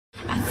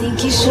I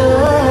think you should. I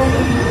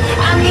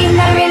mean,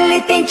 I really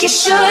think you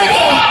should.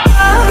 Yeah.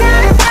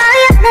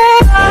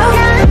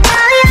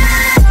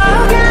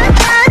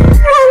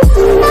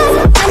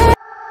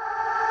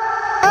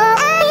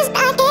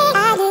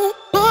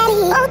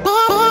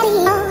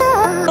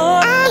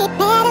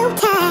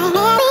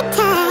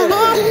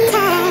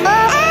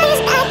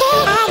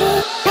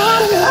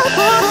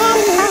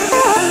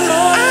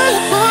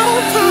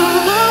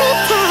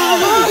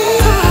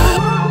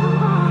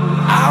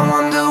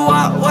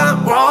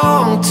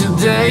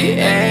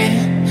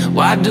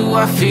 Why do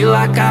I feel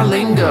like I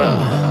linger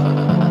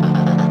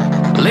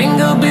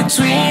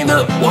between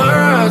the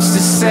words to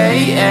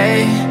say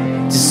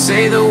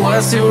the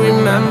words to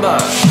remember.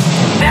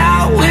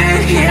 Now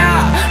we're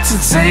here to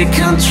take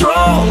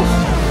control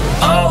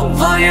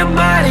over your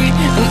body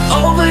and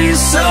over your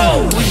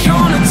soul. We're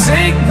gonna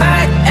take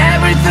back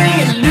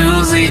everything and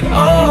lose it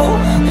all,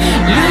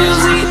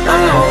 lose it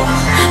all,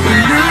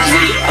 lose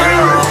it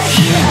all.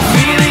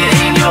 Feel it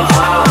in your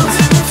arms,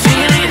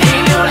 feel it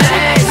in your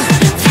legs,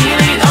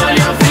 feel it on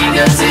your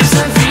fingertips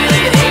and feel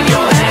it in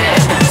your head.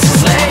 Just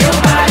let your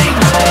body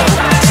go,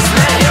 just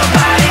let your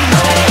body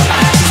go,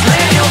 just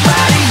let your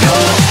body go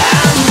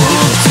and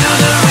move to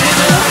the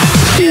rhythm.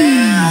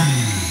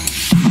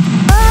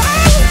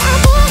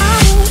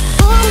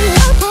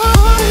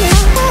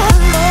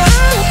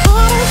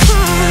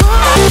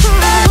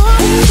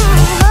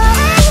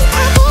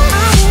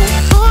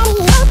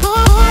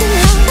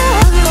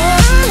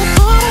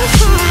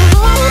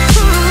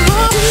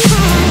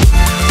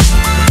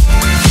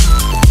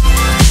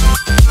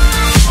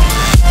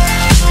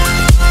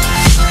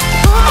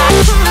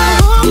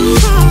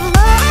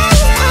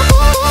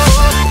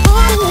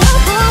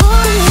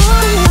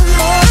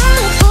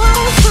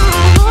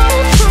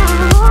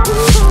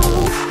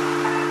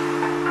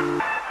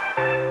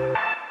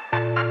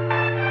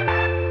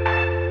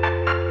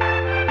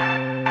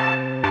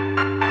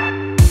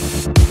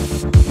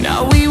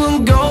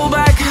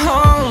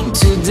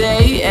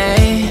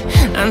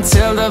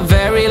 Until the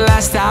very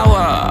last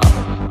hour,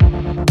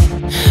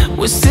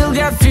 we still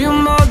got few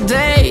more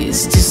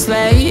days to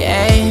slay.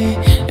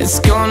 It's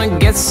gonna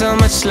get so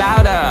much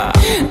louder.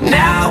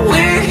 Now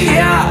we're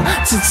here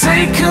to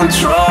take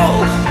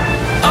control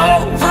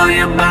over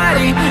your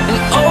body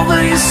and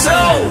over your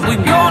soul.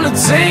 We're gonna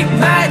take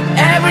back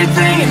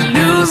everything and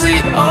lose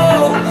it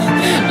all,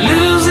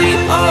 lose it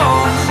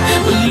all,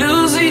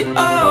 lose it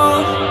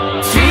all.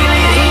 Feel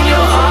it in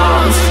your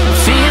arms,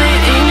 feel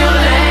it in your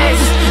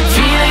legs,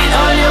 feel it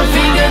on your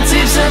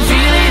fingertips and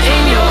feel it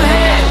in your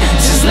head.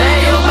 Just let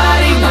your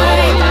body go,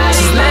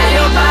 just let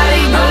your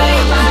body go,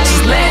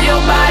 just let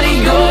your body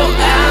go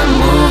and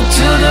move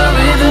to the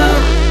rhythm.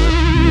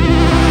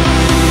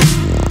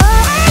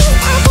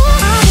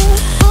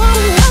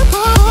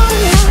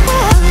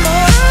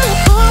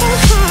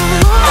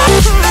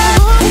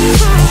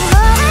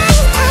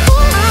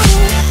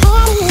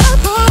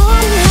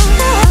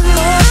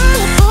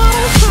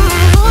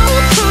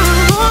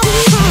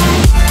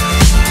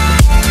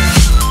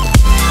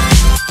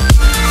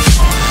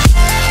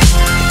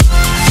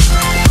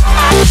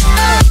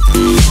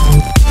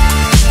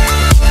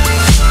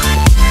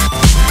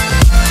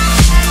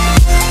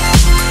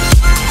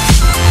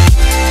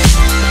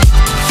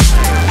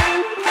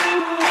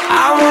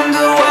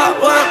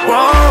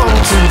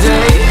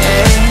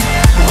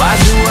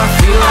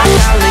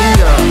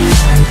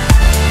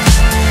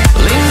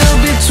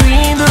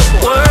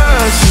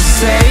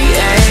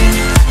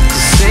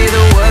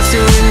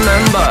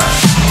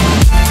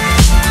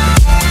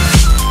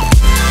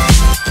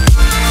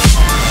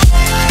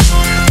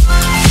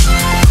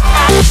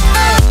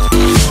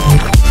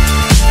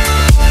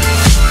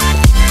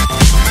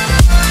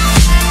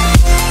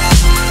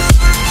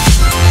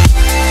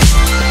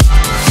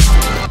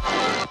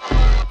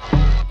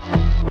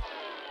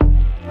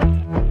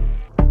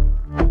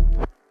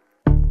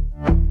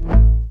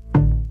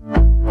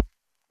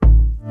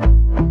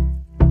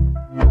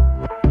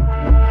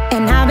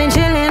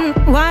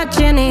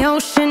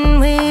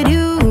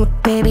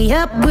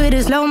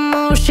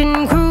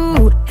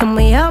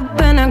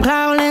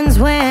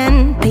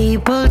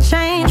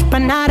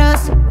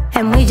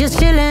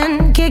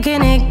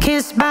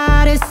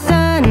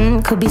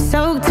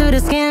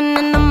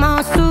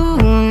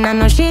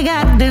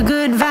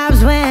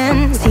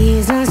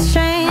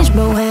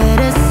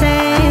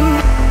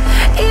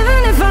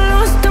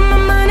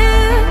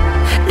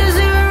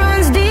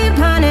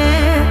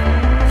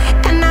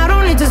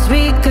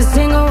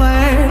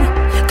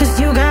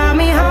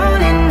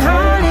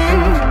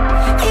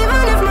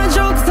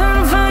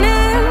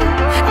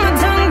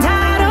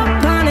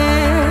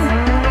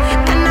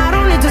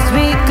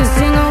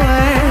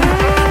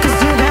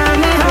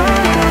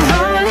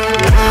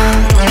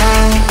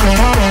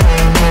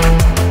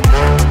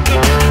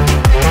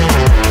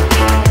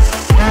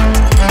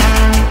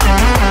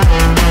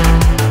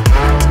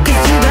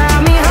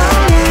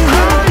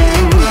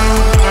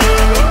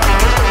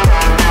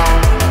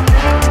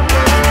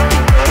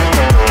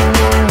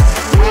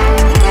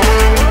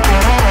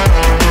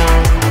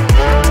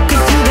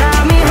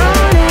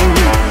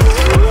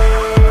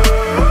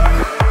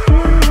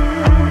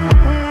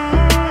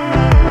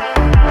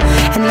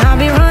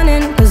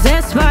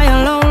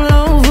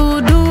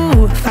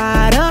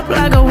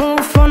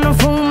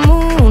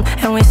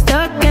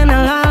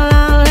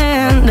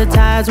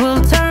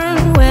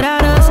 on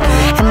without us.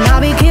 And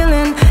I'll be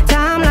killing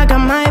time like I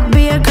might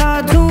be a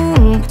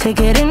cartoon. Take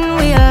it in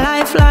real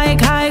life like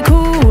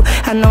haiku.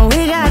 I know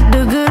we got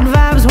the good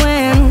vibes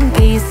when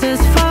pieces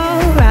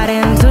fall right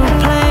into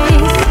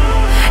place.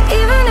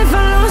 Even if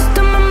I lost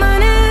all my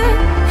money,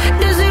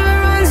 the zero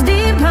runs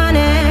deep,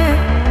 honey.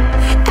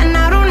 And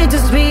I don't need to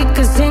speak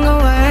a single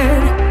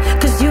word,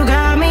 'cause you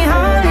got me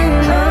holding,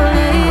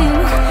 holding.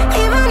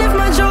 Even if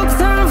my jokes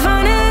aren't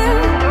funny,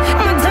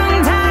 my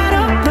tongue tied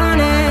up on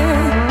it.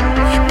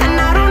 And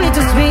I don't need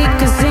to speak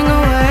a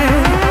single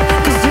word,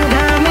 'cause you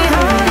got me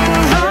holding,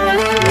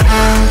 holding.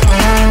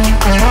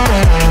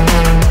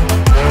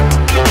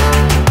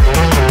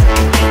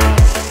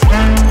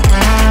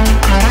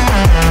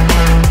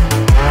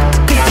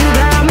 'Cause you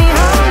got me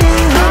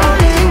holding,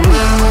 holding.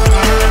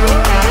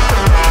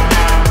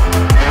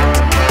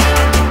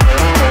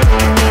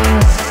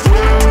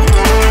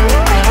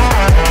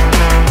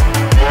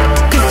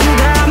 'Cause you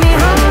got me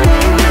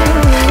holding.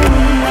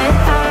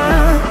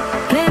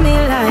 Play me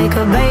like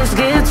a bass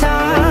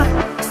guitar,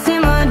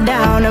 simmer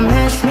down and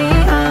mash me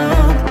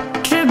up,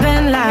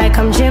 tripping like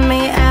I'm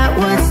Jimmy at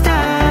Woodstock.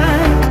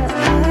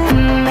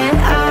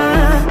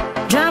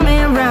 Drive me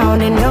around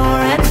in your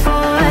red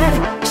Ford,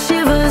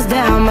 shivers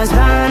down my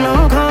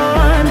spinal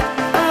cord.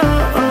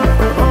 Oh,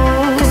 oh, oh,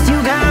 oh. 'Cause you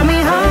got me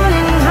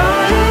holding,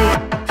 holding.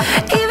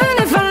 Even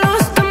if I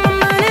lost all my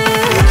money,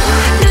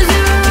 the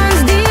zero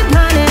runs deep,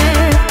 honey.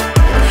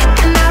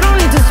 And I don't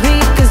need to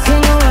speak a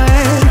single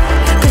word,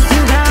 'cause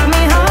you got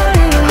me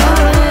holding,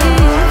 holding.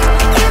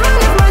 Even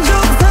if my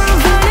jokes aren't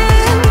funny,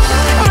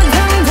 my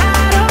tongue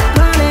tied up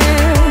on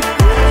it.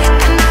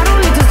 And I don't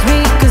need to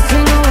speak a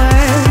single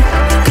word,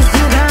 'cause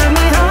you got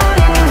me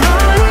holding,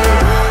 holding.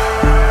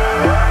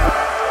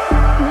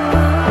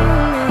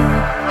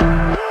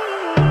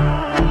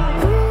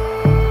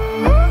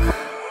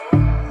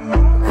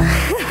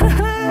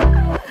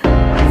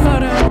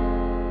 Hold on.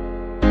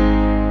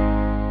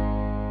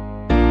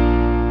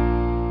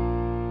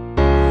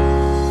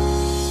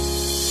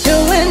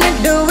 Doing it,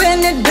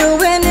 doing it,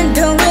 doing it,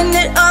 doing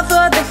it all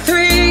for the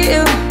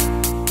thrill.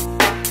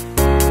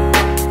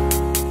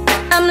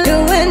 I'm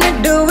doing it,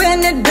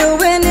 doing it,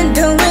 doing it,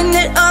 doing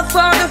it all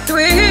for the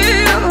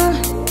thrill.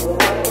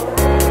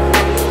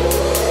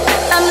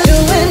 I'm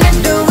doing it,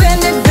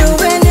 doing it,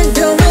 doing it,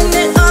 doing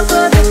it all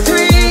for the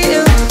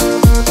thrill.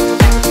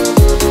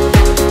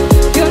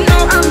 You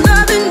know I'm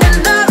loving it,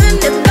 loving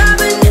it,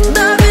 loving it,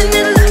 loving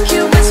it like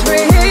you was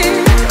real.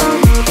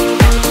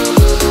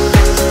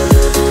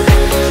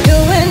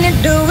 Doing it,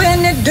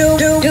 doing it,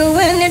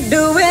 doing it,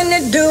 doing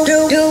it, do.